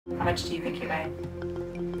How much do you think you weigh?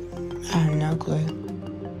 I have no clue.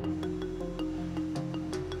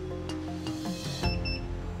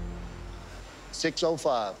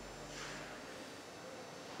 $605.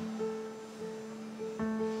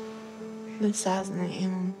 The size that I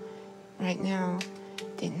am right now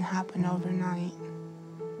didn't happen overnight.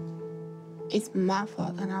 It's my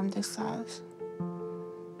fault that I'm this size.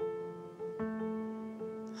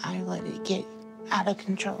 I let it get out of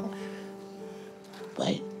control.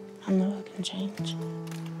 But I know I can change.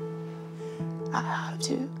 I have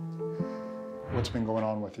to. What's been going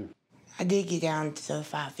on with you? I did get down to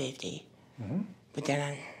 550. But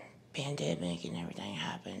then pandemic and everything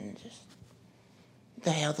happened. Just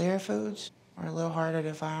the healthier foods are a little harder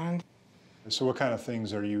to find. So what kind of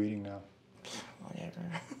things are you eating now? Whatever.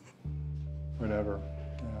 Whatever.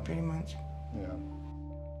 Yeah. Pretty much. Yeah.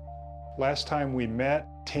 Last time we met,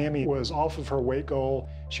 Tammy was off of her weight goal.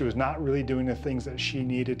 She was not really doing the things that she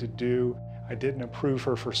needed to do. I didn't approve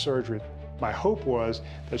her for surgery. My hope was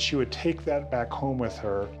that she would take that back home with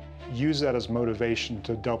her, use that as motivation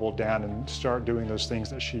to double down and start doing those things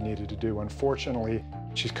that she needed to do. Unfortunately,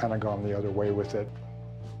 she's kind of gone the other way with it.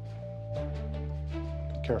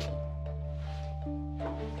 Be careful.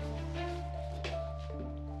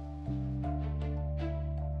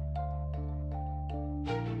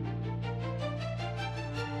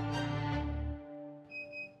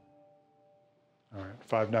 All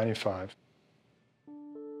right, $5.95.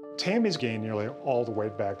 Tammy's gained nearly all the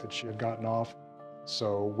weight back that she had gotten off.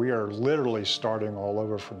 So we are literally starting all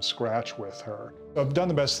over from scratch with her. I've done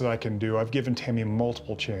the best that I can do. I've given Tammy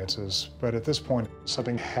multiple chances, but at this point,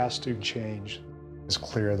 something has to change. It's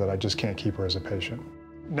clear that I just can't keep her as a patient.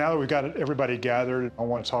 Now that we've got everybody gathered, I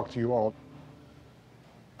want to talk to you all.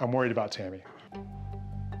 I'm worried about Tammy.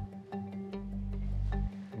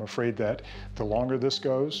 I'm afraid that the longer this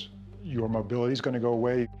goes, your mobility is going to go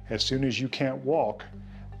away. As soon as you can't walk,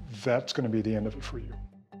 that's going to be the end of it for you.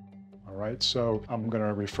 All right, so I'm going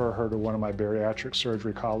to refer her to one of my bariatric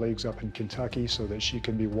surgery colleagues up in Kentucky so that she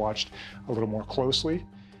can be watched a little more closely.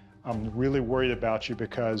 I'm really worried about you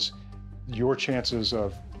because your chances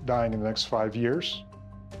of dying in the next 5 years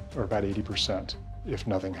are about 80% if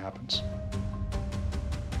nothing happens.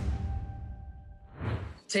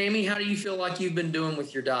 Tammy, how do you feel like you've been doing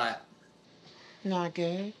with your diet? Not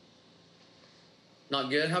good. Not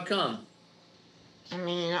good? How come? I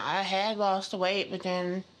mean, I had lost the weight, but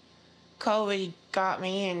then COVID got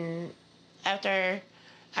me, and after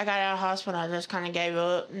I got out of hospital, I just kind of gave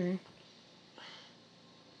up, and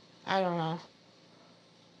I don't know.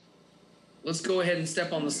 Let's go ahead and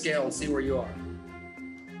step on the scale and see where you are.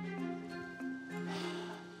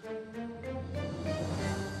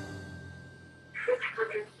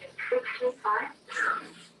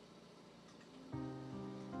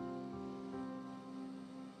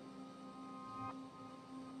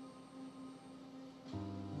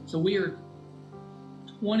 So we are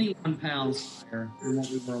 21 pounds higher than what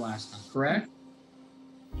we were last time, correct?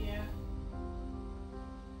 Yeah.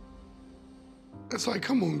 It's like,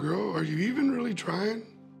 come on, girl, are you even really trying?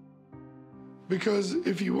 Because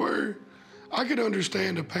if you were, I could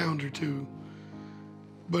understand a pound or two.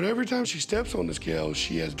 But every time she steps on the scale,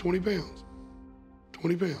 she has 20 pounds.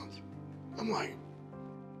 20 pounds. I'm like,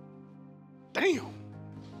 damn.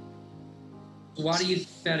 So why do you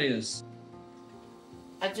think that is?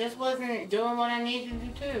 I just wasn't doing what I needed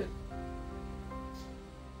to do.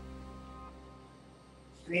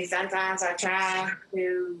 I mean, sometimes I try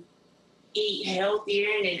to eat healthier,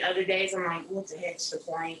 and then other days I'm like, what the heck's the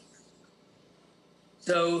point?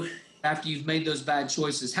 So after you've made those bad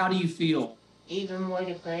choices, how do you feel? Even more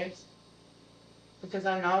depressed. Because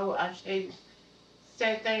I know I should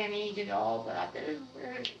sit there and eat it all, but I do.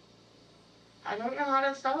 I don't know how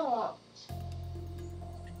to stop.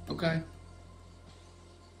 Okay.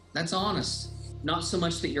 That's honest. Not so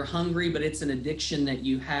much that you're hungry, but it's an addiction that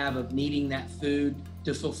you have of needing that food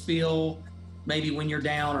to fulfill maybe when you're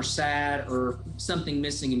down or sad or something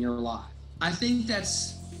missing in your life. I think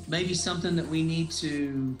that's maybe something that we need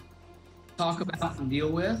to talk about and deal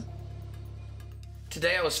with.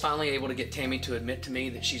 Today I was finally able to get Tammy to admit to me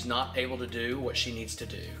that she's not able to do what she needs to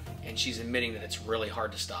do, and she's admitting that it's really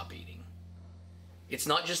hard to stop eating. It's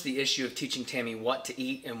not just the issue of teaching Tammy what to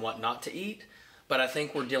eat and what not to eat, but I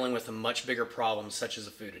think we're dealing with a much bigger problem such as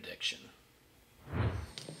a food addiction.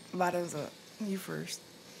 Bottoms up. You first.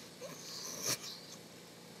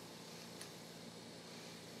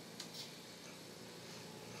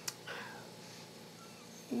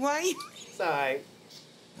 Why? Sorry.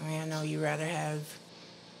 I mean, I know you'd rather have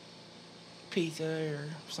pizza or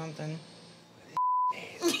something.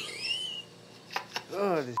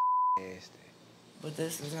 Oh, this nasty. but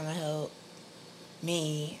this is gonna help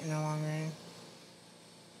me in the long run.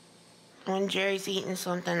 When Jerry's eating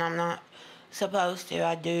something I'm not supposed to,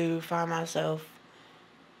 I do find myself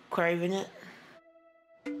craving it.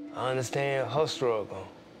 I understand her struggle,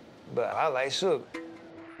 but I like sugar. Do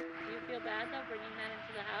you feel bad, though, bringing that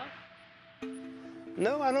into the house?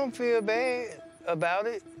 No, I don't feel bad about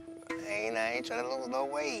it. I ain't trying to lose no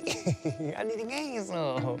weight. I need to gain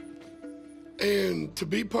some. And to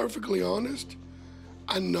be perfectly honest,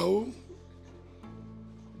 I know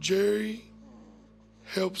Jerry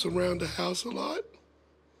helps around the house a lot,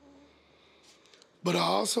 but I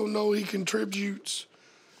also know he contributes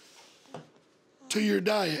to your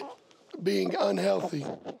diet being unhealthy.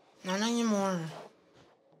 Not anymore.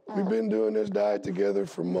 We've been doing this diet together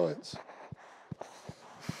for months,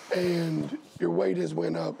 and your weight has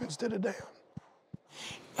went up instead of down.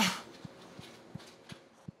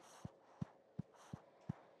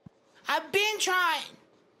 I've been trying.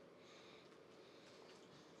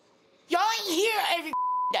 Y'all ain't here every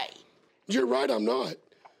day. You're right, I'm not,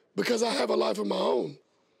 because I have a life of my own.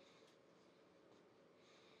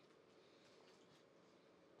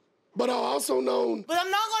 But I also know... But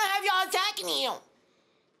I'm not gonna have y'all attacking him.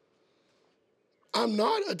 I'm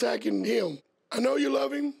not attacking him. I know you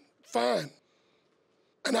love him, fine.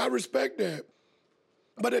 And I respect that.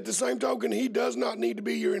 But at the same token, he does not need to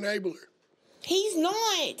be your enabler. He's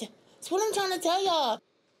not. That's what I'm trying to tell y'all.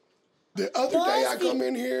 The other day I come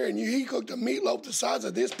in here and he cooked a meatloaf the size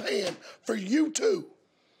of this pan for you two.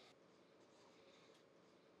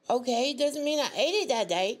 Okay, doesn't mean I ate it that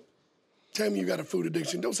day. Tammy, you got a food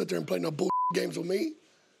addiction. Don't sit there and play no bull games with me.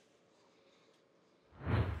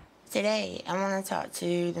 Today, I want to talk to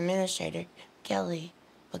the administrator, Kelly,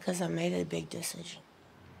 because I made a big decision.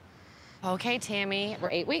 Okay, Tammy, we're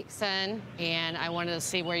 8 weeks in, and I wanted to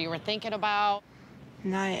see where you were thinking about.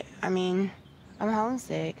 I'm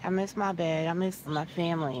homesick. I miss my bed. I miss my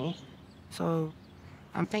family. So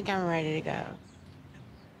I think I'm ready to go.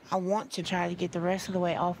 I want to try to get the rest of the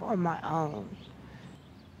weight off on my own.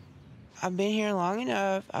 I've been here long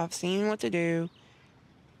enough. I've seen what to do.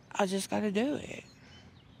 I just got to do it.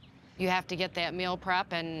 You have to get that meal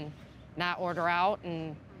prep and not order out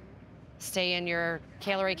and stay in your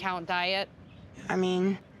calorie count diet. I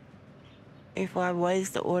mean, if I was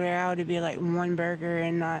to order out, it'd be like one burger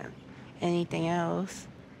and not anything else.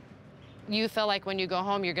 You feel like when you go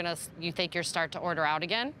home, you think you'll start to order out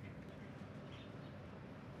again?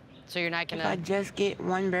 So you're not gonna... If I just get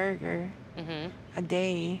one burger a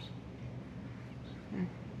day.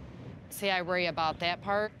 See, I worry about that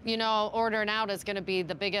part. You know, ordering out is gonna be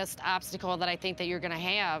the biggest obstacle that I think that you're gonna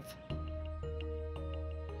have.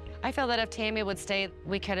 I feel that if Tammy would stay,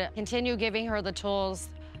 we could continue giving her the tools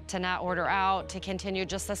to not order out, to continue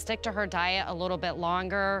just to stick to her diet a little bit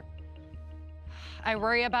longer. I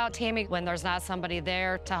worry about Tammy when there's not somebody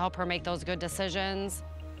there to help her make those good decisions.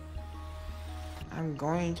 I'm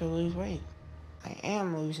going to lose weight. I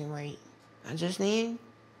am losing weight. I just need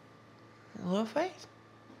a little faith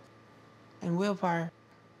and willpower.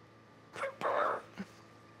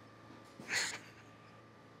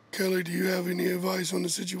 Kelly, do you have any advice on the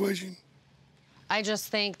situation? I just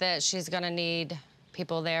think that she's gonna need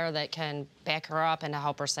people there that can back her up and to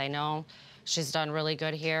help her say no. She's done really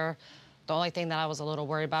good here. The only thing that I was a little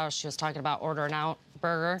worried about is she was talking about ordering out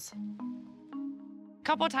burgers. A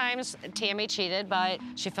couple times, Tammy cheated, but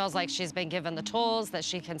she feels like she's been given the tools that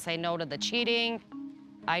she can say no to the cheating.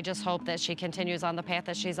 I just hope that she continues on the path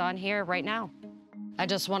that she's on here right now. I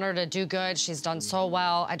just want her to do good. She's done so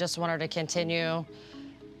well. I just want her to continue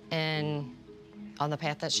on the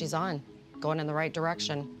path that she's on, going in the right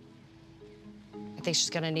direction. I think she's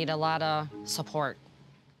gonna need a lot of support.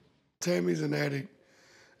 Tammy's an addict,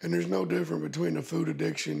 and there's no difference between a food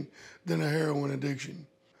addiction than a heroin addiction.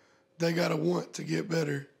 They gotta want to get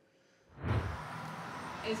better.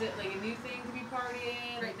 Is it like a new thing to be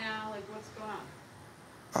partying right now? Like, what's going on?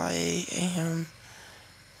 I am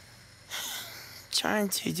trying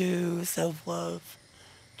to do self-love,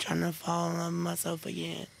 trying to fall in love with myself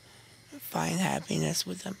again, find happiness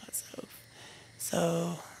within myself.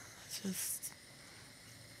 So, just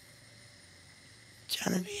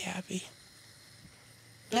trying to be happy.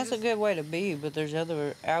 That's a good way to be, but there's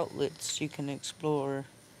other outlets you can explore.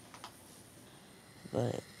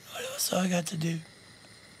 But what else I got to do?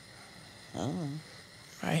 oh,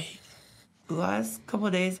 Right. The last couple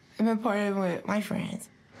of days, I've been partying with my friends.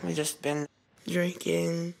 We've just been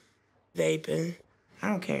drinking, vaping. I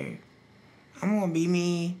don't care. I'm gonna be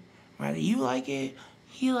me. Whether you like it,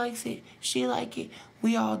 he likes it, she like it,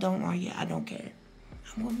 we all don't like it, I don't care.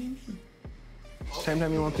 I'm gonna be me. Same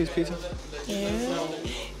time you want piece of pizza? Yeah.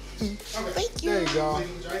 Thank you. There you go.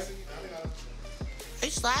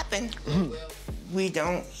 It's slapping. We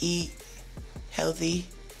don't eat healthy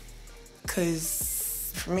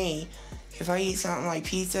because for me, if I eat something like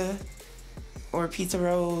pizza or pizza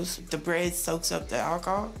rolls, the bread soaks up the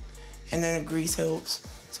alcohol and then the grease helps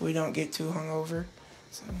so we don't get too hungover.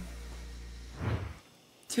 So.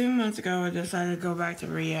 2 months ago, I decided to go back to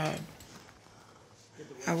rehab.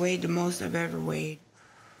 I weighed the most I've ever weighed.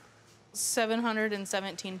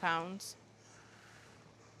 717 pounds.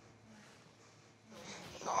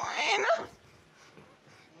 Oh, Hannah.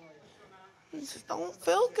 I just don't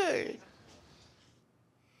feel good.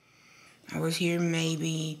 I was here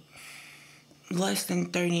maybe less than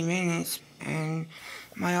 30 minutes and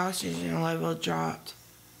my oxygen level dropped.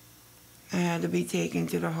 I had to be taken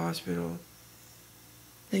to the hospital.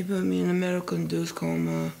 They put me in a medical-induced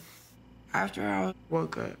coma. After I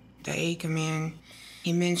woke up, the aide came in.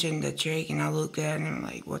 He mentioned the trach, and I looked at it and I'm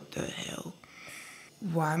like, what the hell?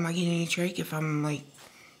 Why am I getting a trach if I'm, like,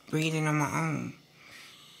 breathing on my own?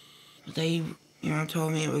 They,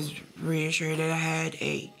 told me it was reassured that I had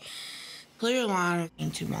a clear line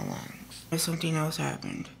into my lungs. If something else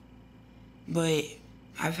happened. But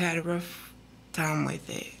I've had a rough time with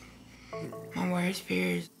it. My worst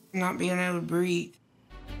fear is not being able to breathe.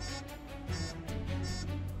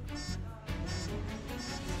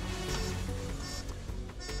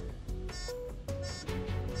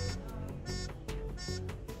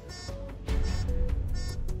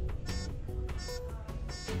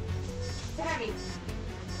 Tammy.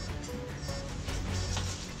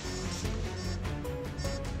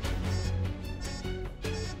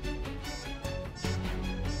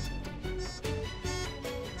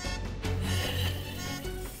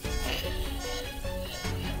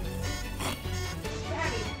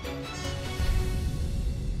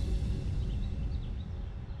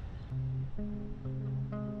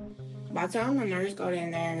 By the time the nurse got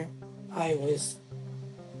in there, I was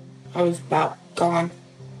about gone.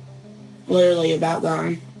 Literally about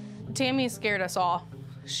gone. Tammy scared us all.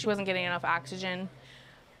 She wasn't getting enough oxygen.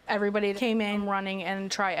 Everybody came in running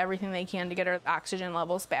and tried everything they can to get her oxygen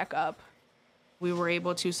levels back up. We were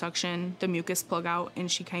able to suction the mucus plug out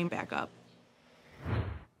and she came back up.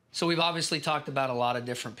 So we've obviously talked about a lot of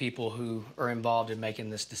different people who are involved in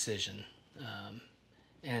making this decision.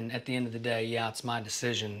 And at the end of the day, yeah, it's my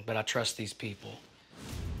decision, but I trust these people.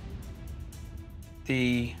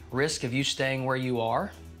 The risk of you staying where you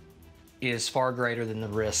are is far greater than the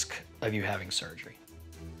risk of you having surgery.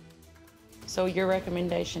 So your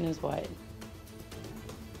recommendation is what?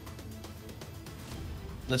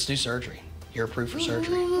 Let's do surgery. You're approved for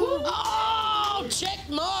surgery. Oh, check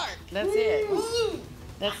mark. That's it.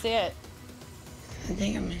 That's it. I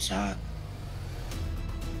think I'm in shock.